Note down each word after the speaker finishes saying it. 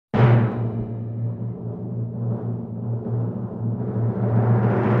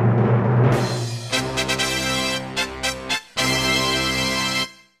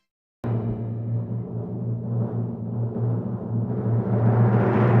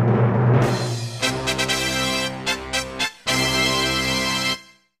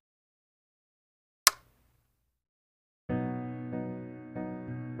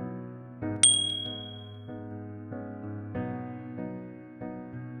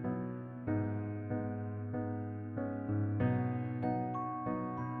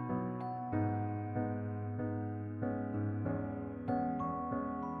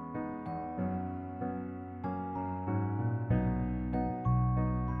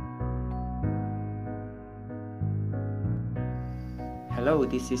Hello,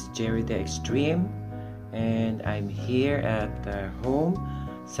 this is Jerry the Extreme, and I'm here at home,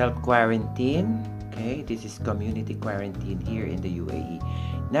 self-quarantine. Okay, this is community quarantine here in the UAE.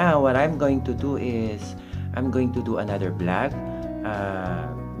 Now, what I'm going to do is, I'm going to do another vlog,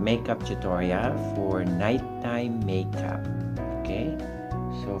 makeup tutorial for nighttime makeup. Okay,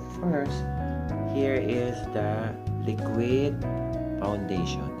 so first, here is the liquid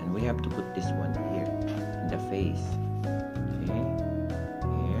foundation, and we have to put this one here in the face. Okay,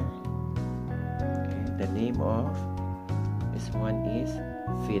 here. Okay, the name of this one is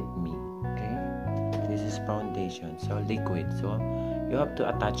Fit Me. Okay, this is foundation, so liquid. So you have to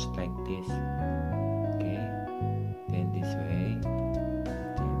attach like this. Okay, then this way,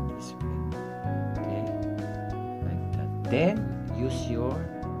 then this way. Okay, like that. Then use your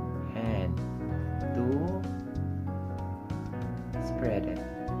hand to spread it.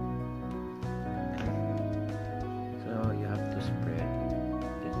 So you have to spread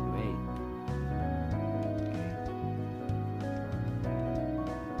this way. Okay.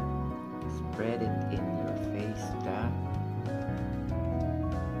 Spread it in your face,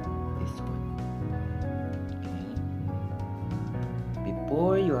 this one. Okay.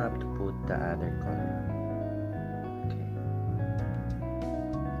 Before you have to put the other color. Okay.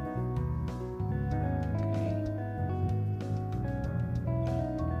 Okay.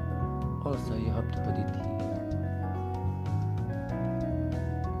 Also, you have to put it here.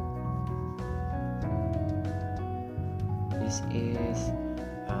 This is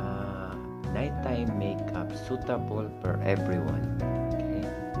nighttime makeup suitable for everyone. Okay,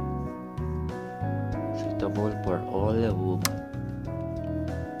 suitable for all the women.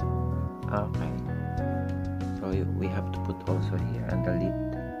 Okay, so we have to put also here on the lid.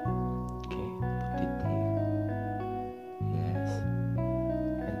 Okay, put it here. Yes,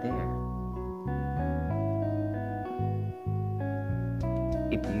 and there.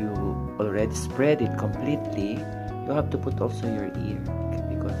 If you already spread it completely, you have to put also your ear, okay,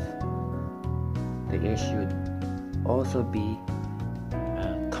 because the ear should also be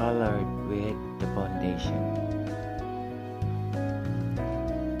colored with the foundation.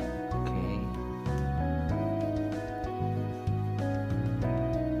 Okay.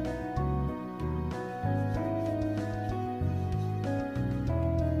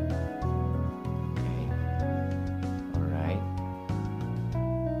 Okay. All right.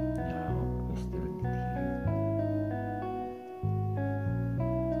 Now we still need here.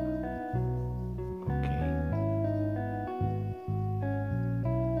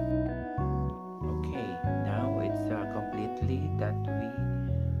 That we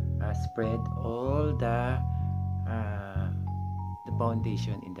spread all the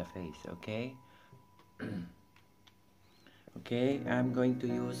foundation in the face. Okay. Okay, I'm going to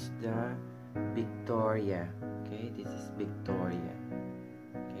use the Victoria. Okay, this is Victoria.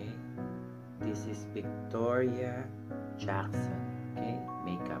 Okay, this is Victoria Jackson. Okay,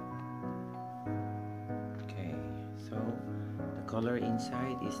 makeup. Okay, so the color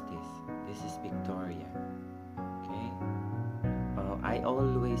inside is this. This is Victoria. Okay. I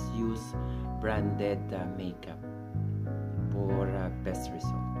always use branded makeup for best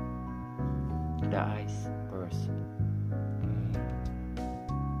result. The eyes first. Okay. We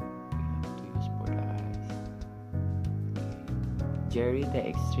have to use for the eyes. Okay. Jerry the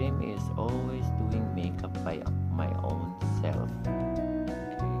Extreme is always doing makeup by my own self. Okay.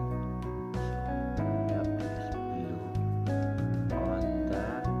 So we have to use blue on the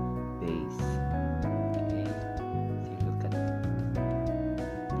base. Okay. See, look at that.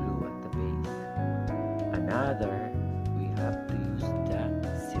 Another, we have to use the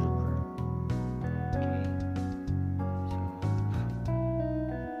silver. Okay, so we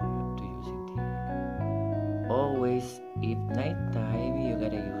have to use it here. Always, if nighttime, you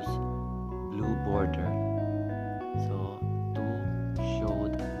gotta use blue border, so to show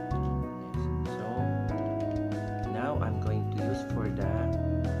the. So now I'm going to use for the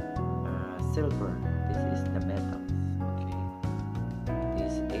silver. This is the metal. Okay,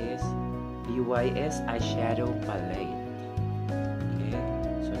 this is BYS eyeshadow palette. Okay,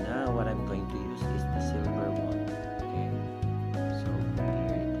 so now what I'm going to use is the silver one. Okay, so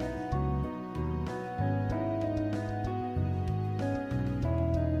here it is.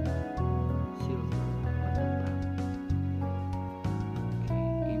 Silver on the top.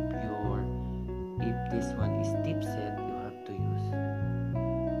 Okay, if this one is deep set, you have to use.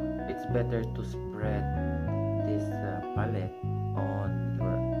 It's better to spread this palette on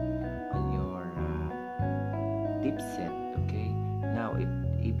your deep set. Okay, now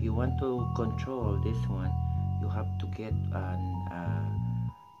if you want to control this one, you have to get an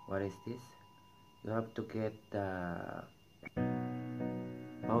what is this? You have to get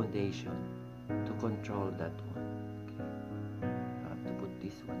foundation to control that one. Okay, I have to put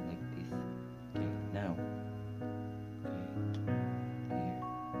this one like this. Okay, now, okay, here.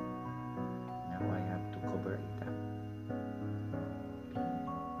 Now I have to cover it up. Okay,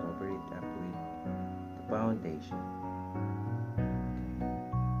 cover it up with the foundation.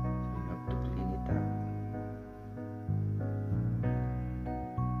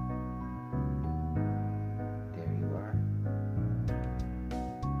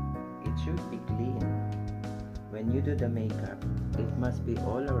 Should be clean. When you do the makeup, it must be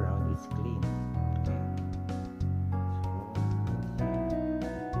all around it's clean. Okay.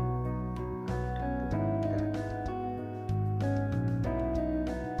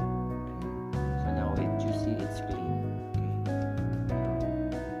 So now you see it's clean.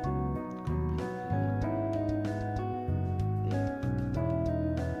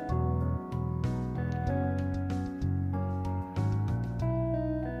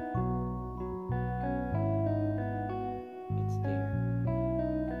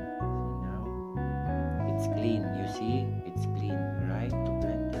 Clean, you see, it's clean, right? To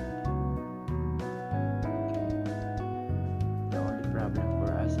blend it. Okay. The only problem for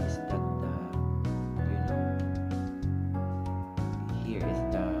us is that here is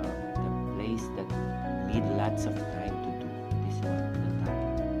the place that need lots of time to do this one at the top.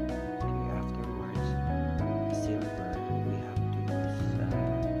 Okay, afterwards, the silver we have to use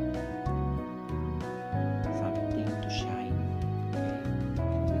something to shine.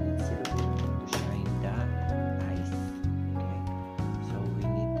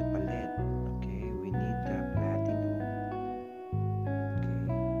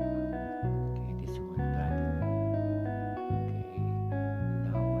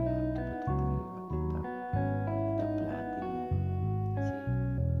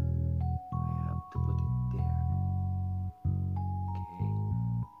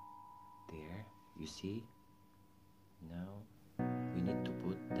 You see, now we need to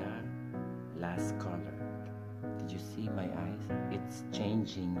put the last color. Did you see my eyes? It's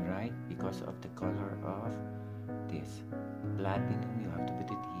changing, right? Because of the color of this platinum. You have to put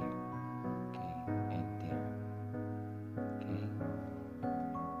it here, okay, and there. Okay,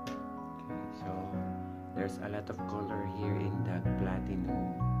 so there's a lot of color here in that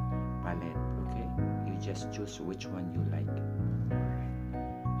platinum palette. Okay, you just choose which one you like.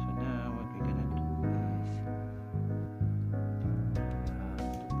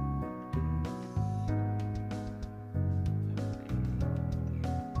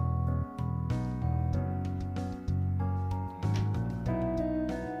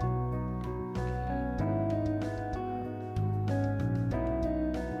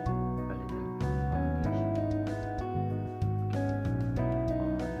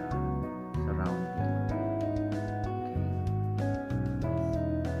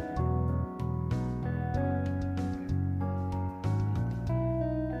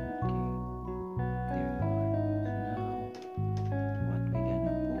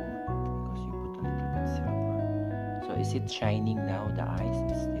 Is it shining now? The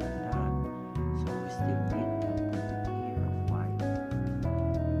eyes is still not. So we still need to put it here of white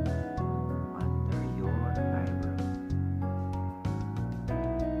under your eyebrow.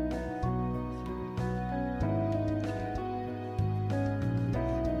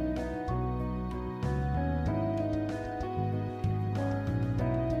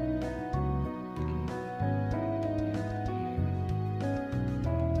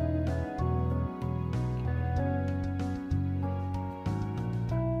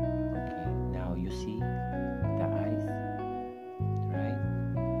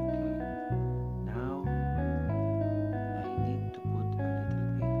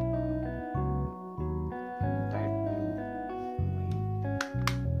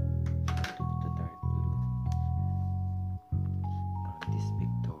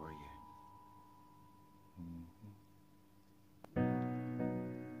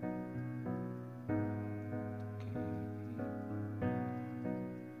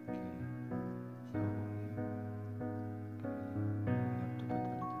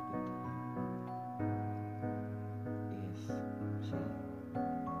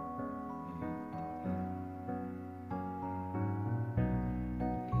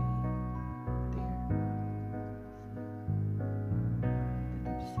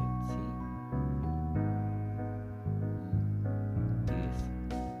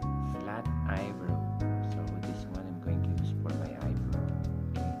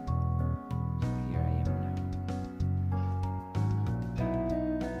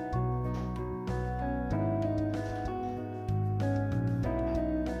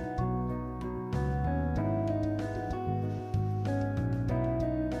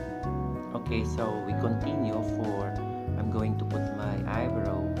 Okay, so we continue for, I'm going to put my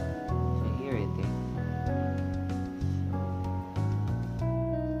eyebrow. So here it is.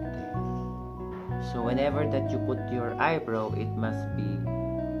 So whenever that you put your eyebrow, it must be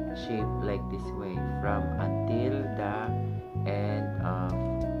shaped like this way, from until the end of,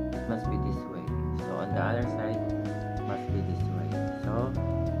 it must be this way. So on the other side, it must be this way. So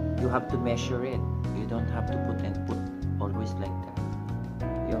you have to measure it. You don't have to put always like that.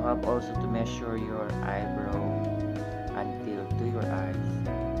 You have also to measure your eyebrow until to your eyes.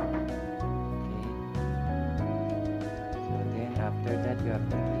 Okay. So then after that, you have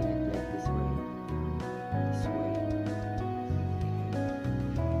to clean it like this way. This way.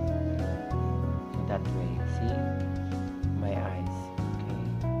 Okay. So that way. See? My eyes. Okay.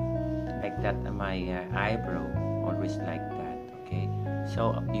 Like that, my eyebrow. Always like that. Okay.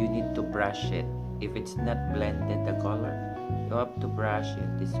 So you need to brush it. If it's not blended, the color, you have to brush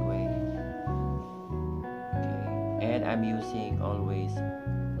it this way. Okay. And I'm using always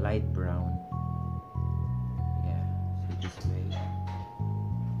light brown. Yeah. So this way.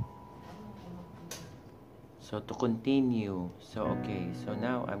 So to continue, so okay, so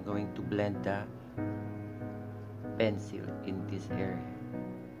now I'm going to blend the pencil in this area.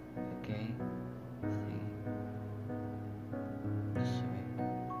 Okay. See. This way.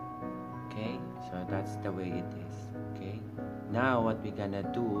 Okay. So that's the way it is. Okay. Now what we're gonna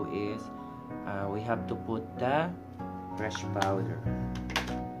do is we have to put the fresh powder.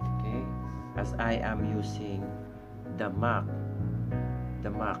 Okay. As I am using the MAC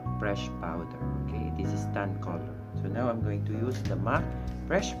fresh powder. Okay. This is tan color. So now I'm going to use the MAC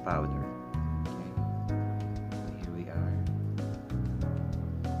fresh powder. Okay. So here we are.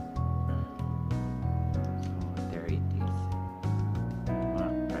 So there it is.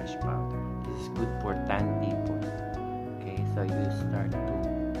 MAC fresh powder. This is good for tan people. Okay, so you start to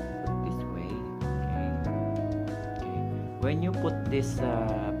put this way. Okay. Okay. When you put this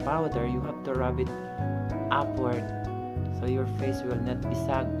powder, you have to rub it upward so your face will not be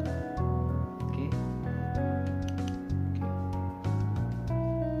sag. Okay. Okay.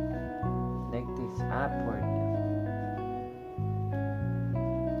 Like this, upward.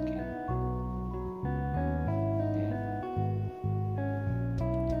 Okay. Then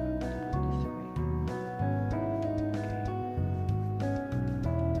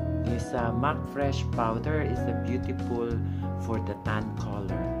this MAC Fresh powder is a beautiful for the tan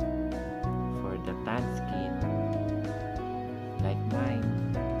color, for the tan skin, like mine.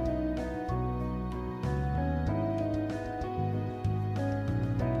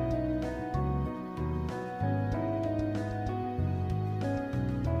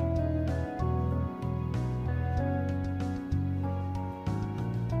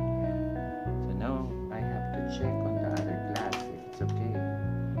 So now I have to check on the other glass if it's okay.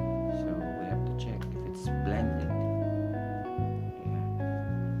 So we have to check if it's blended. Yeah.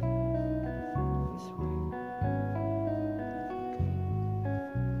 This way. Okay.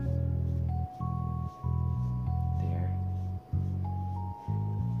 There.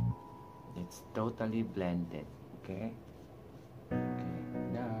 It's totally blended. Okay. Okay.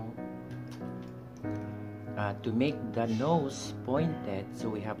 Now, to make the nose pointed, so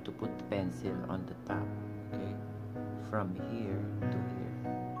we have to put the pencil on the top. Okay. From here to here.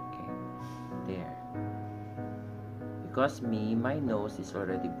 Okay. There. Because my nose is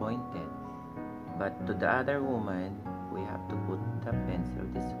already pointed, but to the other woman, we have to put the pencil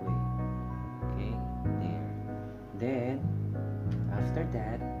this way. Okay, there. Then, after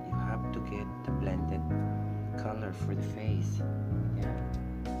that, you have to get the blended color for the face. Yeah,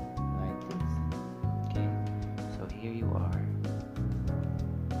 like this. Okay, so here you are.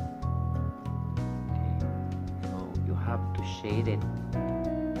 Okay, so you have to shade it.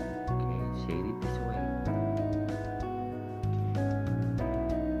 Okay, shade it this way.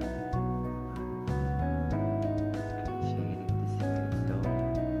 Shade it this way, so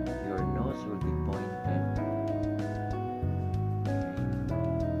your nose will be pointed.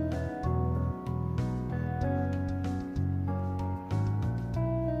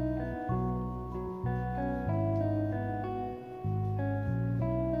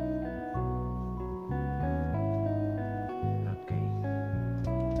 Okay.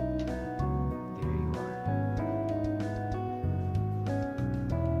 There you are.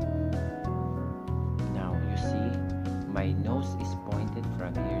 Now you see, my nose is pointed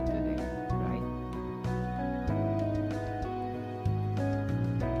from here to there, right?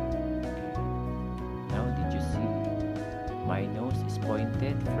 Okay. Now did you see? My nose is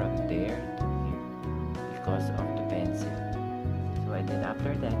pointed from there to here because of the pencil. So and then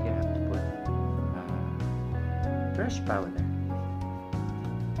after that you have to put fresh powder.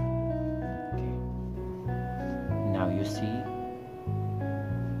 you see?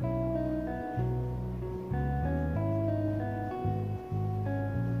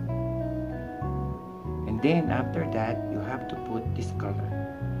 And then after that, you have to put this color,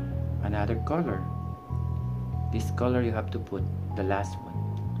 another color. This color you have to put the last one.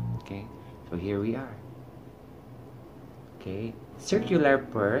 Okay, so here we are. Okay, circular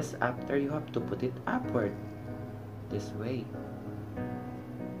purse, after you have to put it upward this way.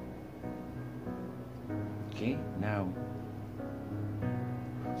 Okay, now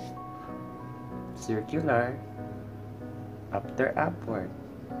circular after upward.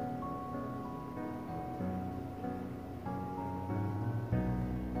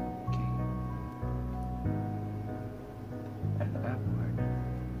 Okay, and upward.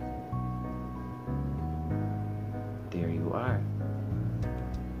 There you are.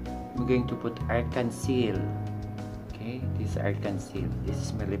 I'm going to put Arc-en-Ciel. Okay, this is Arc-en-Ciel. This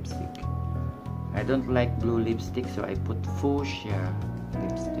is my lipstick. I don't like blue lipstick, so I put fuchsia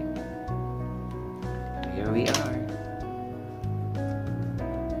lipstick. Here we are.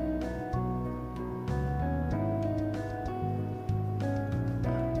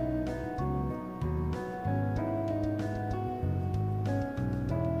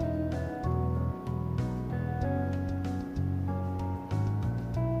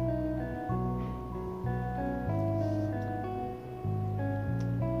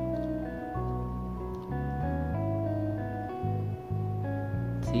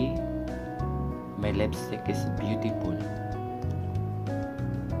 See? My lipstick is beautiful.